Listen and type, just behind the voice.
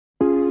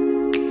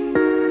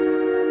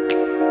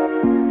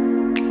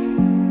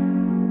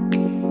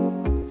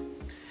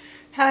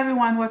Hello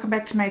everyone, welcome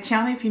back to my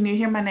channel. If you're new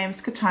here, my name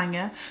is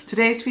Katanya.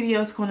 Today's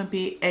video is going to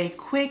be a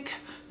quick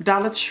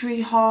Dollar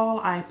Tree haul.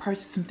 I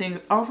purchased some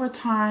things over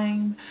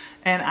time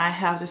and I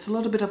have just a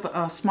little bit of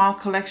a small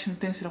collection of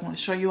things that I want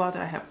to show you all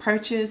that I have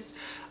purchased.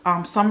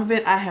 Some of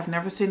it I have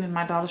never seen in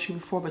my Dollar Tree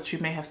before, but you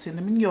may have seen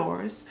them in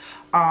yours.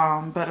 But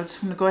I'm just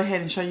going to go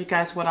ahead and show you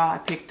guys what all I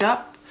picked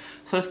up.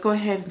 So let's go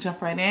ahead and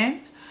jump right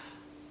in.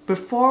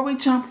 Before we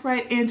jump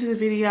right into the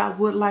video, I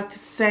would like to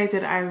say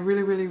that I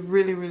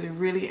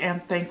really am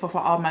thankful for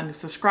all my new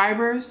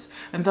subscribers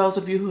and those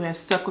of you who have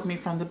stuck with me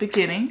from the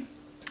beginning.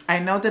 I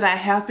know that I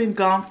have been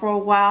gone for a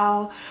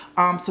while.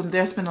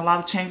 There's been a lot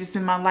of changes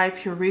in my life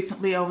here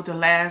recently over the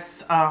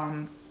last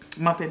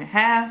month and a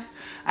half.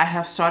 I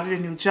have started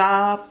a new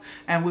job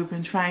and we've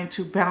been trying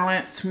to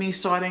balance me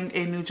starting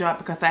a new job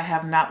because I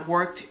have not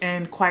worked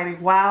in quite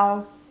a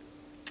while.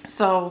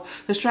 So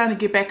just trying to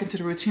get back into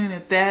the routine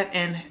of that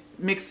and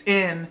mix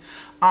in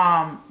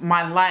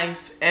my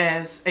life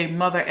as a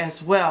mother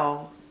as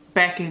well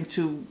back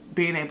into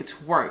being able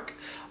to work.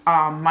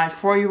 My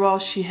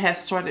 4-year-old, she has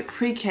started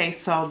pre-K,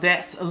 so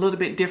that's a little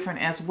bit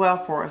different as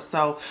well for us.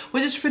 So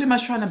we're just pretty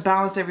much trying to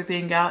balance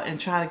everything out and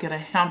try to get a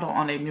handle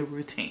on a new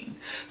routine.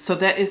 So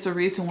that is the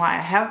reason why I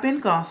have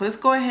been gone. So let's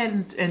go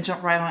ahead and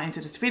jump right on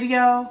into this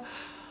video.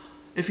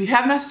 If you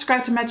have not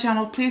subscribed to my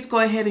channel, please go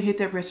ahead and hit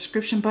that red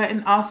subscription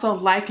button. Also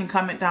like and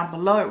comment down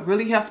below. It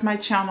really helps my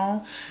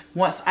channel.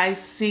 Once I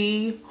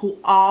see who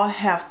all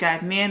have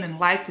gotten in and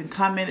liked and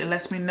commented, it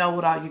lets me know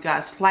what all you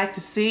guys like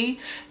to see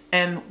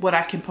and what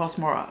I can post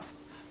more of.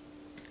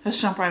 Let's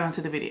jump right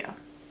onto the video.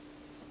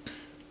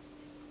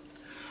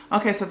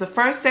 Okay, so the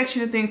first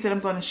section of things that I'm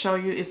going to show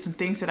you is some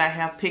things that I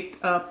have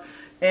picked up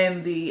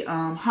in the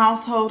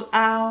household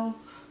aisle.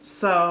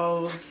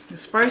 So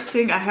this first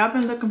thing, I have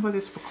been looking for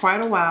this for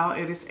quite a while.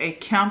 It is a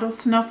candle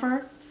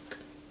snuffer,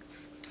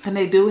 and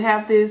they do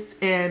have this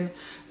in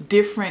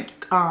different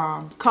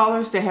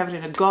colors. They have it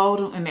in a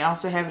gold and they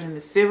also have it in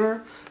the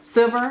silver,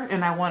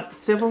 and I want the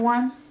silver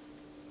one.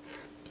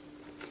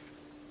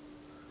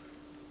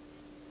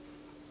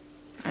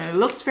 And it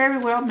looks very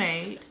well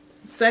made.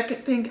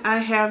 Second thing I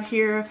have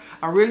here,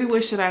 I really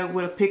wish that I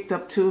would have picked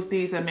up 2 of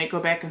these. I may go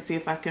back and see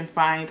if I can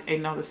find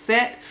another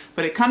set.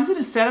 But it comes in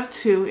a set of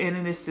 2, and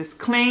it is this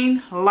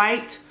clean,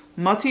 light,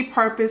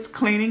 multi-purpose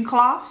cleaning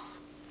cloths.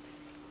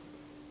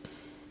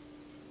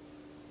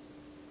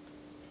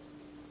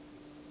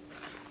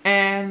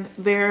 And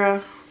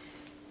they're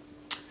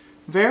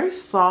very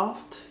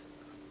soft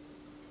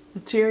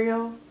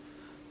material.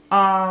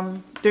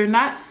 They're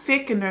not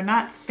thick and they're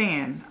not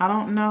thin. I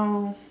don't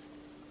know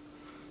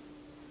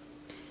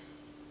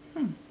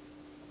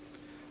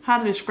how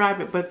to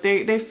describe it, but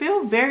they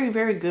feel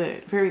very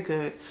good, very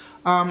good.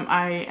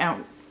 I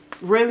am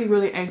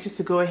really anxious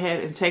to go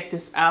ahead and take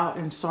this out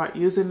and start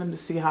using them to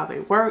see how they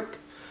work.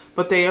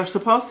 But they are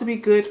supposed to be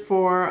good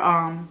for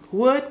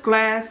wood,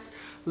 glass,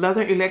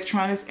 leather,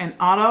 electronics, and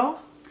auto.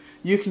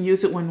 You can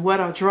use it when wet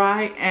or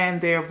dry,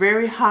 and they're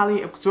very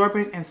highly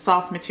absorbent and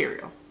soft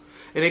material.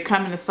 And they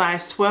come in a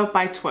size 12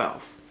 by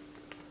 12.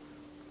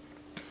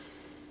 Like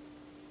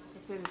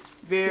I said, it's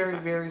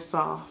very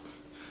soft.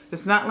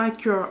 It's not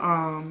like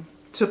your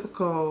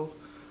typical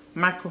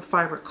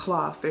microfiber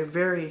cloth. They're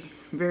very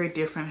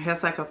different. It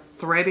has like a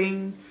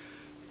threading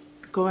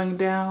going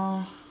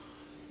down.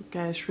 You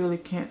guys really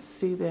can't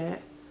see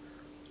that.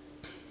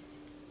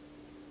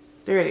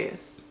 There it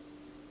is.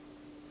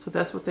 So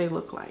that's what they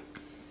look like.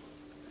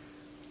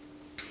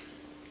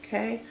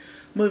 Okay,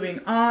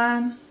 moving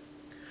on.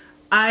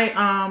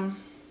 I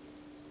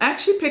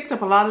actually picked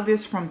up a lot of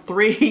this from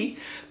three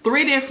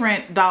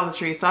different Dollar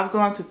Trees. So I've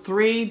gone to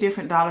 3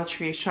 different Dollar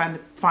Trees trying to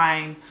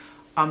find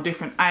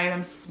different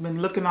items.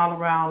 Been looking all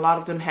around. A lot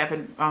of them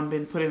haven't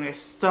been putting their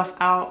stuff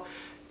out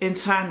in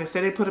time. They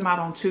say they put them out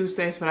on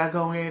Tuesdays, but I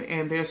go in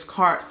and there's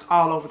carts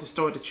all over the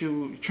store that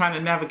you're trying to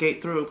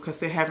navigate through because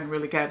they haven't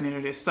really gotten any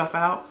of their stuff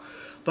out.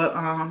 But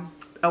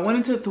I went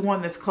into the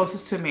one that's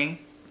closest to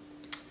me.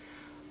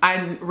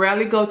 I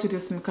rarely go to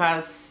this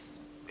because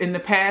in the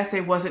past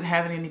they wasn't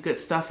having any good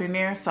stuff in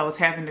there, so I was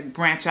having to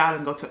branch out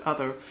and go to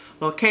other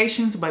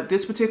locations. But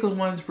this particular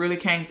one's really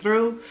came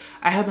through.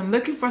 I have been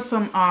looking for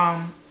some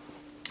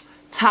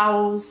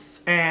towels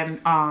and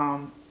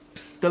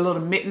the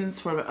little mittens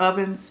for the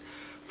ovens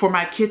for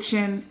my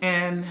kitchen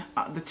in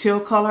the teal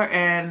color,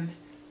 and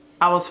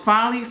I was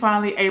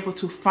finally able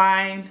to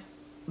find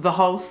the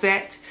whole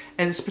set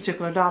in this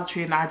particular Dollar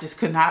Tree, and I just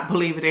could not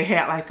believe it. They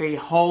had like a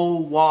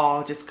whole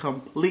wall just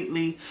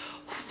completely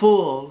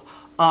full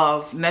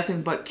of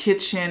nothing but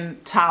kitchen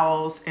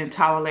towels and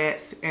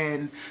towelettes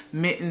and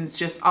mittens,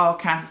 just all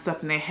kinds of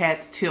stuff, and they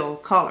had the teal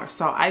color.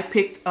 So I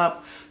picked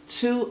up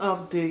 2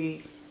 of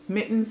the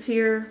mittens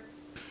here.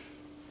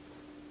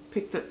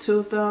 Picked up 2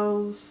 of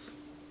those.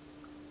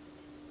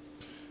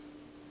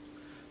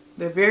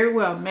 They're very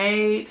well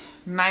made,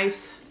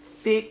 nice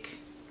thick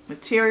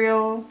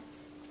material.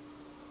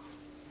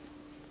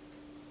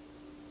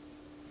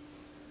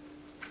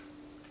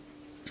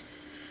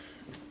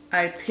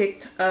 I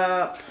picked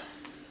up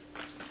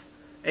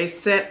a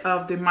set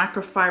of the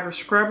microfiber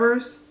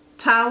scrubbers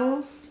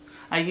towels.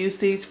 I use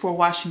these for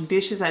washing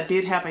dishes. I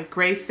did have a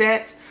gray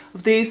set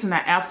of these, and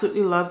I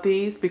absolutely love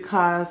these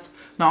because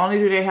not only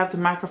do they have the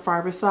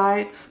microfiber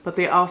side, but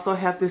they also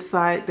have this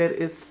side that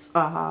is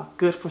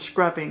good for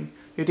scrubbing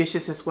your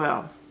dishes as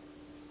well.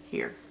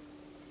 Here.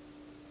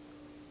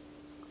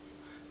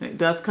 And it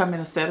does come in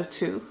a set of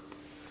 2.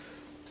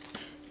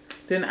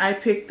 Then I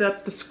picked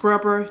up the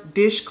scrubber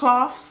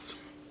dishcloths.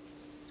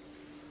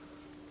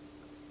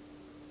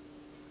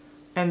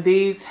 And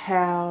these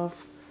have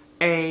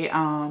a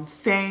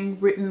saying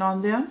written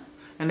on them.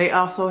 And they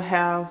also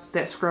have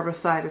that scrubber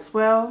side as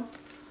well.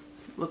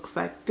 It looks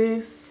like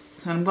this.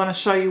 And I'm going to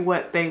show you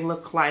what they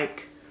look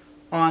like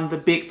on the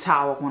big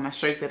towel when I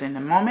show you that in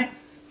a moment.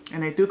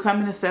 And they do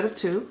come in a set of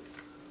 2.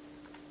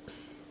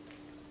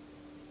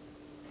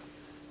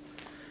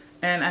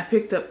 And I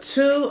picked up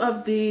 2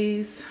 of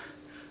these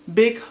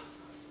the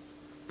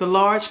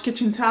large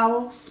kitchen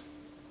towels.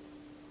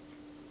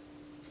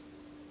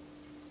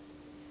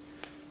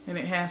 And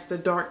it has the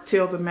dark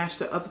teal to match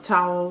the other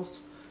towels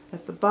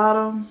at the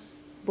bottom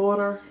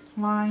border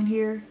line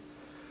here.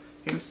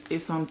 And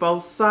it's on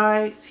both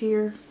sides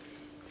here.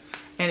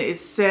 And it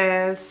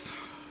says,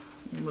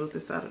 let me move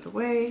this out of the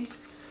way.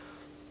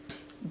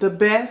 The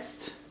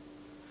best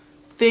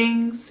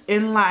things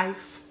in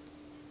life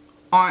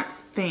aren't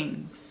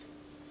things.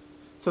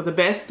 So the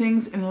best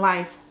things in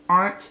life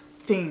aren't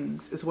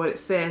things is what it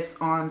says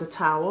on the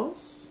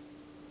towels.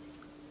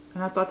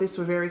 And I thought these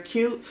were very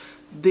cute.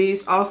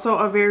 These also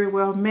are very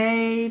well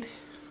made.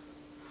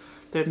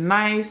 They're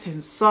nice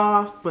and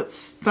soft but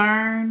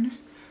stern.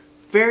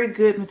 Very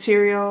good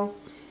material.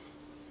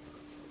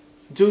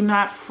 Do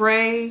not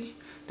fray.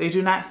 They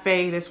do not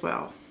fade as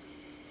well.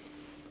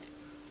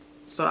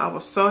 So I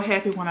was so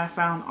happy when I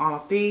found all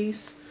of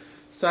these.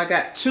 So I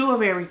got 2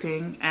 of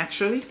everything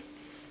actually.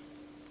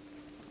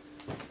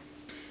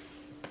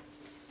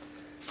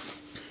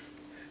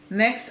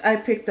 Next, I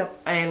picked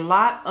up a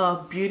lot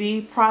of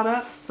beauty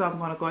products, so I'm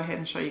going to go ahead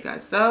and show you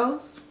guys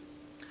those.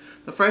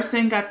 The first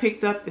thing I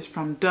picked up is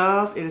from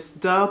Dove. It is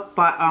Dove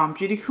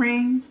Beauty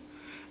Cream,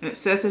 and it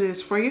says it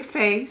is for your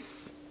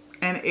face,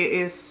 and it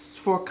is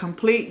for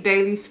complete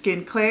daily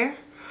skin care,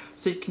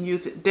 so you can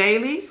use it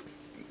daily.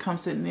 It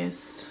comes in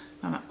this.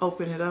 I'm going to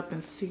open it up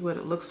and see what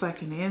it looks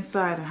like in the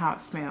inside and how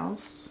it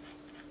smells.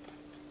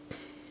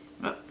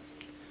 Oh, it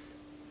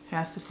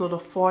has this little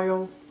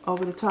foil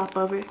over the top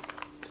of it.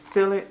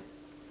 Seal it.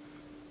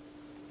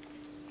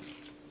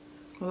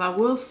 Well, I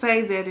will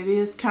say that it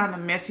is kind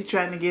of messy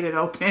trying to get it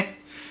open.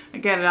 I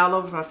got it all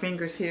over my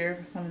fingers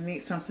here. I'm gonna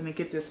need something to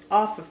get this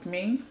off of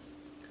me.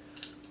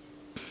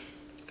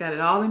 Got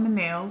it all in my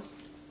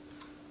nails.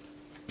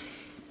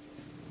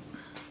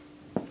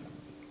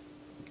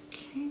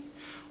 Okay.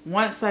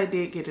 Once I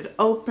did get it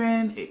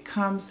open, it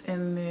comes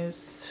in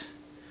this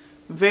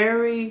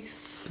very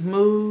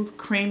smooth,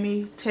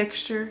 creamy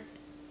texture.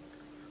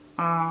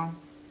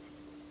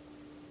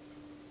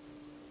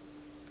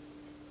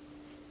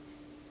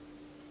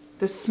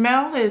 The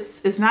smell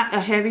is not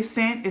a heavy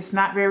scent. It's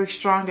not very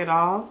strong at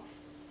all.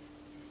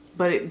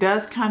 But it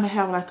does kind of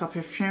have like a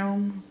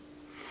perfume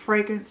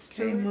fragrance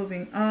to it.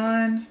 Moving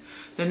on.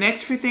 The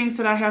next few things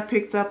that I have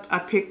picked up, I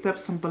picked up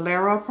some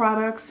Bolero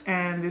products.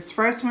 And this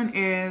first one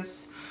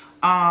is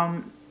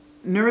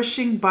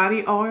Nourishing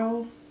Body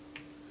Oil.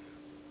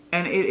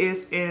 And it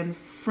is in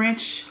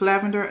French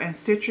lavender and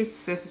citrus. It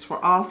says it's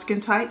for all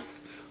skin types.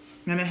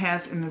 And it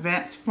has an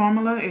advanced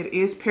formula. It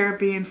is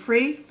paraben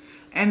free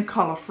and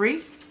color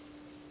free.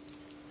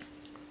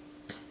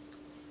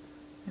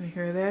 And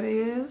here that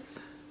is.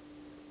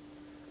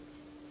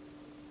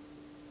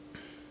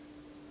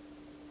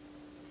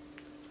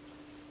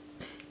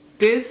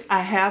 This,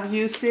 I have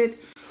used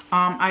it.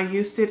 I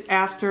used it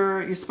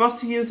after, you're supposed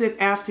to use it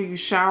after you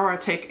shower or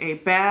take a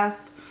bath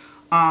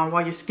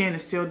while your skin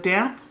is still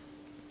damp.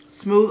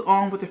 Smooth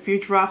on with a few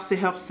drops to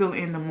help seal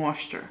in the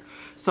moisture.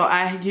 So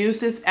I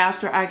used this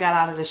after I got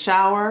out of the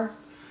shower.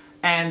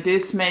 And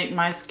this made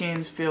my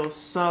skin feel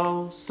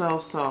so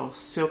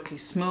silky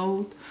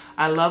smooth.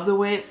 I love the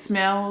way it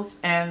smells,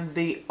 and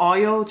the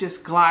oil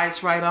just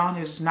glides right on.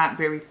 It is not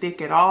very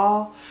thick at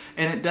all,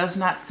 and it does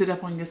not sit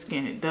up on your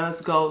skin. It does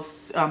go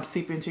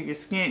seep into your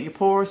skin, your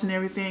pores and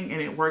everything,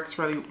 and it works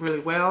really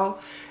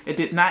well. It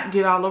did not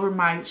get all over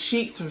my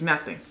sheets or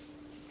nothing.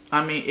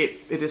 I mean,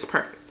 it is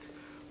perfect.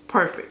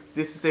 Perfect.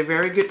 This is a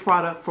very good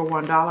product for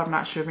 $1. I'm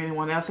not sure if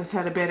anyone else has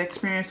had a bad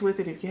experience with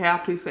it. If you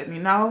have, please let me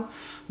know.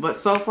 But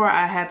so far,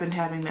 I have been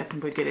having nothing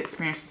but good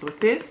experiences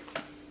with this.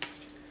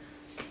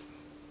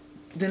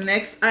 The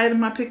next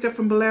item I picked up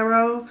from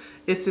Bolero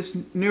is this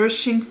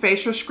Nourishing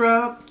Facial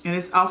Scrub. And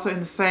it's also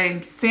in the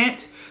same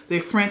scent, the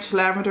French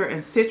Lavender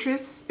and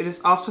Citrus. It is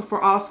also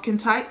for all skin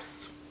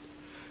types.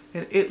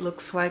 And it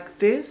looks like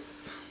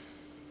this.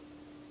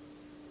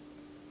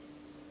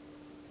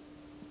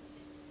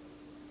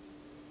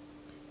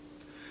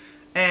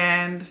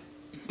 And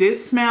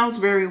this smells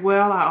very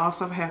well. I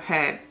also have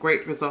had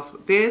great results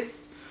with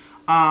this.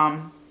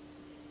 I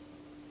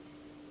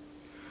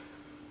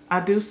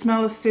do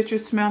smell a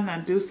citrus smell, and I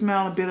do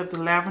smell a bit of the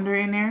lavender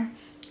in there.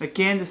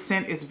 Again, the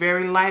scent is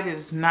very light. It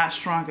is not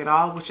strong at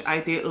all, which I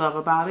did love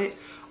about it.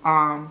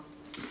 A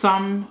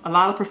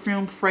lot of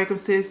perfume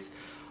fragrances,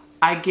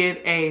 I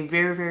get a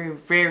very, very,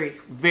 very,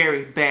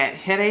 very bad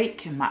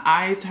headache, and my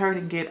eyes hurt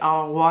and get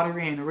all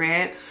watery and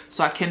red.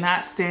 So I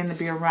cannot stand to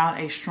be around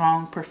a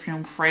strong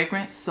perfume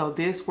fragrance. So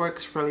this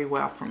works really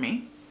well for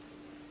me.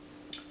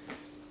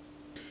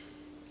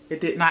 It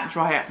did not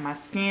dry out my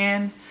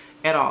skin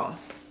at all.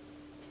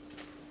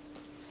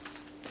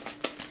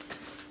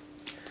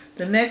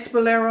 The next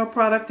Bolero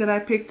product that I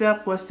picked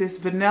up was this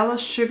Vanilla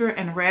Sugar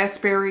and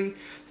Raspberry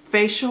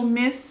Facial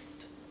Mist.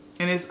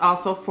 And it's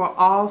also for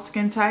all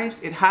skin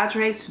types. It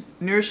hydrates,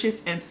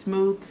 nourishes, and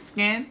smooths the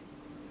skin.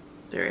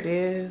 There it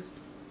is.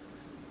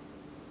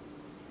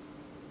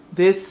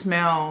 This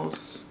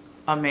smells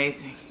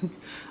amazing.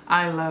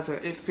 I love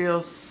it. It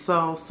feels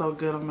so, so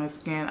good on my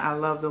skin. I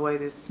love the way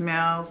this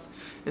smells.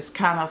 It's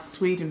kind of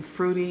sweet and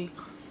fruity.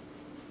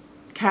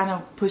 Kind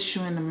of puts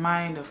you in the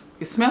mind of,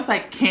 it smells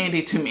like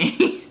candy to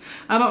me.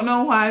 I don't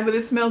know why, but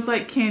it smells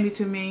like candy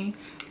to me.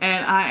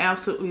 And I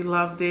absolutely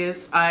love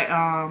this.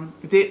 I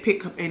did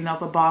pick up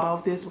another bottle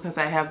of this because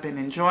I have been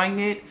enjoying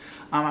it.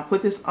 I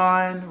put this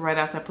on right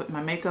after I put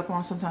my makeup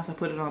on. Sometimes I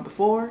put it on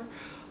before.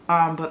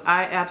 But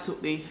I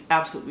absolutely,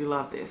 absolutely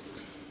love this.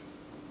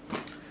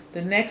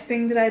 The next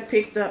thing that I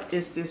picked up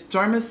is this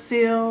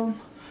Dermasil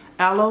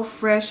Aloe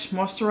Fresh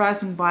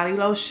Moisturizing Body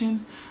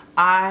Lotion.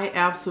 I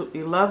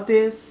absolutely love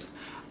this.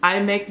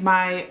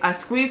 I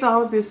squeeze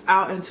all of this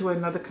out into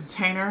another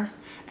container,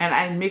 and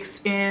I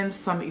mix in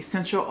some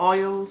essential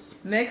oils.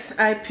 Next,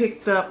 I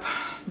picked up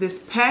this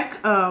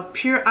pack of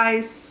Pure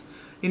Ice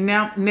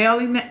nail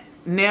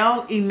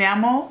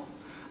enamel.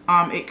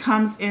 It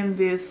comes in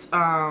this,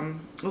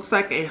 looks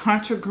like a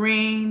hunter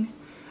green,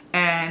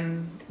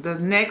 and the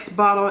next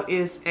bottle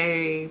is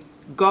a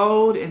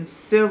gold and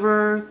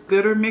silver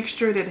glitter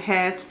mixture that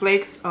has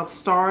flakes of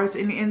stars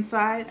in the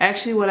inside.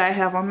 Actually, what I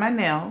have on my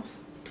nails,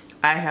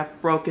 I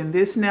have broken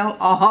this nail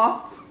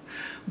off,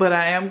 but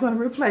I am going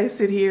to replace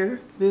it here.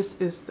 This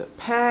is the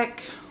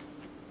pack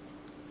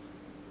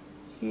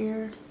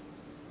here.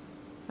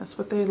 That's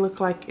what they look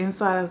like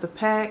inside of the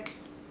pack.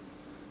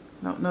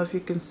 I don't know if you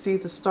can see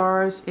the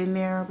stars in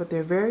there, but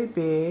they're very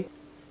big.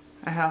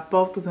 I have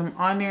both of them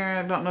on there.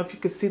 I don't know if you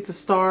can see the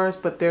stars,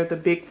 but they're the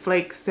big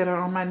flakes that are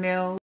on my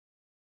nails.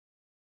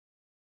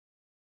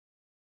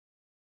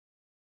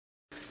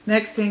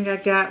 Next thing I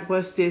got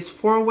was this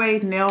 4-way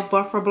nail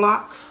buffer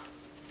block.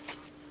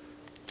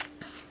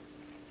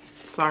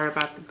 Sorry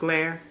about the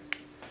glare.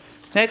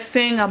 Next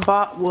thing I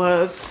bought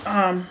was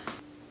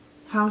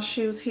house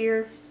shoes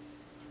here.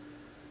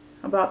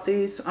 I bought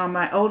these.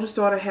 My oldest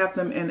daughter have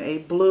them in a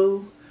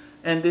blue,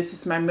 and this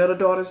is my middle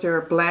daughter's.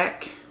 They're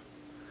black,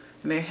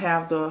 and they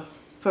have the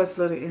fuzzy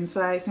little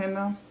insides in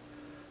them.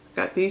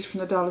 Got these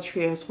from the Dollar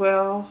Tree as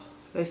well.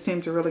 They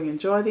seem to really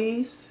enjoy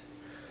these.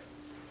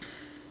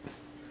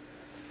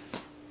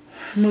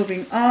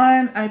 Moving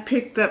on, I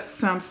picked up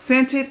some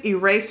scented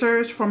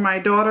erasers for my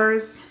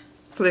daughters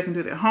so they can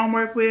do their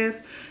homework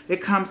with.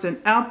 It comes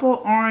in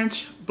apple,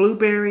 orange,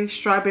 blueberry,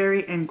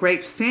 strawberry, and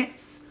grape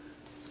scents.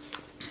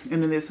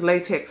 And then it's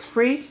latex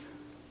free.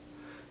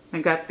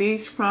 I got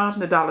these from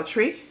the Dollar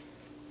Tree.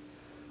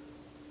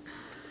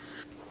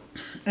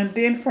 And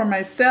then for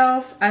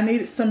myself, I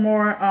needed some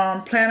more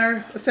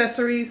planner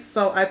accessories,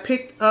 so I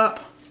picked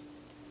up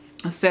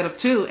a set of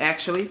 2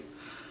 actually.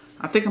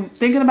 I'm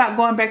thinking about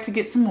going back to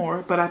get some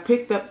more, but I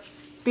picked up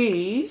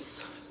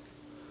these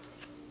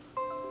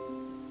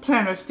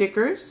planner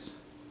stickers.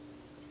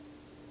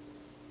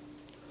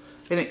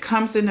 And it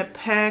comes in a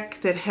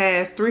pack that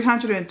has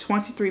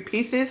 323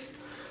 pieces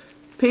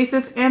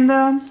in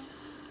them.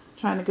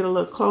 Trying to get a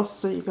little closer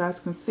so you guys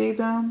can see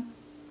them.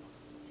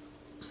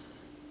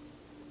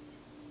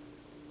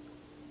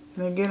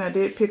 And again, I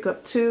did pick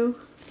up 2.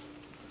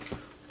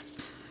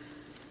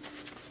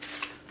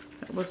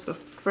 That was the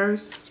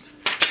first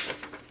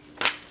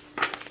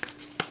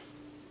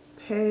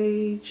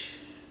page.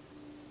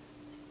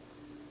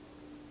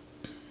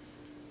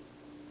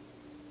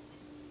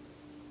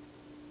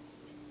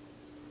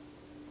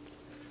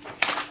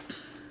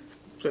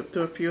 Flip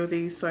through a few of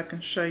these so I can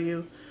show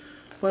you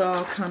what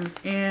all comes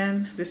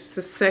in. This is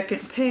the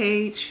second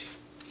page.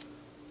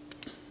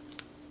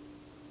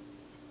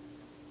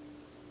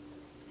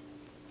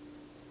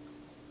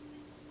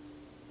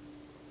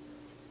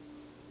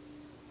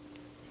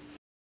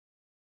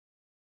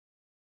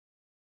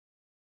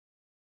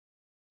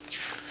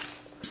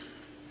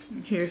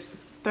 And here's the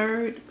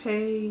third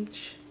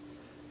page.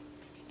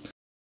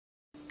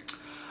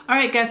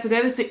 Alright guys, so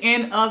that is the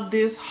end of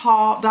this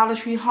haul, Dollar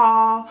Tree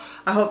haul.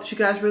 I hope that you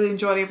guys really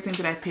enjoyed everything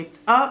that I picked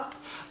up.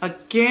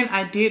 Again,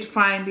 I did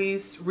find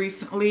these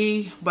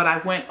recently, but I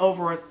went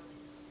over a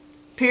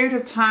period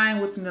of time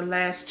within the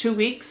last 2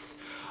 weeks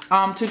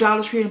to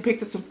Dollar Tree and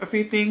picked up a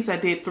few things. I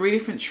did 3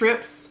 different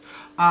trips.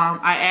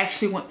 I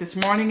actually went this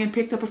morning and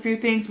picked up a few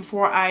things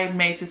before I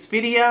made this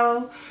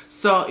video.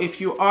 So if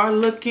you are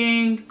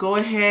looking, go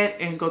ahead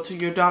and go to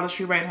your Dollar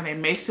Tree right now. They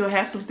may still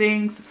have some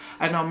things.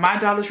 I know my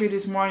Dollar Tree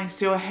this morning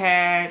still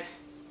had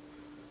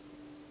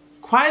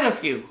quite a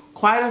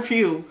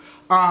few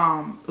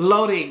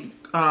loading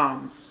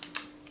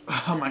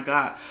oh my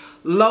god,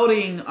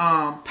 loading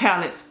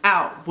pallets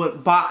out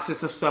with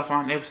boxes of stuff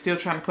on. They were still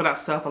trying to put out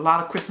stuff. A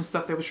lot of Christmas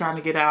stuff they were trying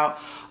to get out.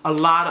 A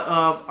lot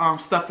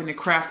of stuff in the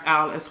craft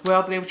aisle as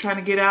well that they were trying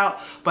to get out.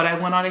 But I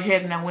went on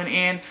ahead and I went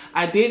in.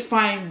 I did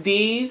find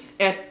these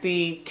at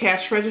the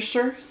cash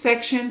register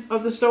section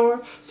of the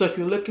store. So if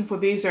you're looking for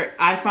these,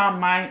 I found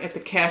mine at the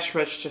cash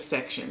register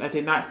section. I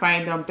did not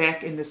find them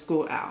back in the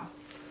school aisle.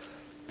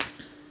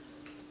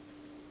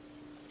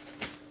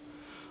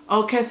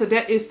 Okay, so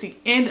that is the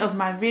end of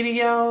my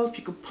video. If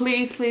you could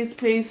please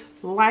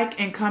like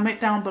and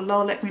comment down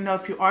below. Let me know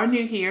if you are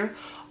new here.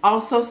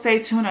 Also, stay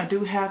tuned. I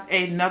do have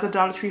another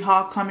Dollar Tree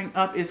haul coming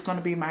up. It's going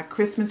to be my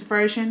Christmas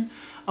version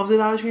of the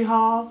Dollar Tree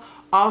haul.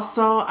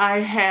 Also, I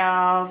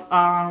have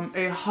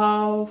a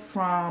haul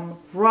from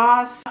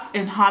Ross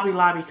and Hobby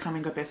Lobby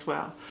coming up as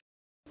well.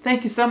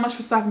 Thank you so much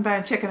for stopping by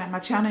and checking out my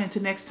channel.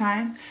 Until next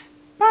time,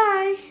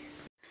 bye.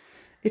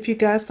 If you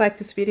guys like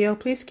this video,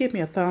 please give me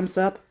a thumbs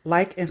up,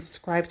 like, and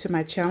subscribe to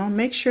my channel.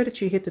 Make sure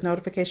that you hit the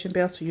notification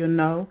bell so you'll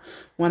know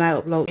when I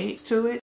upload to it.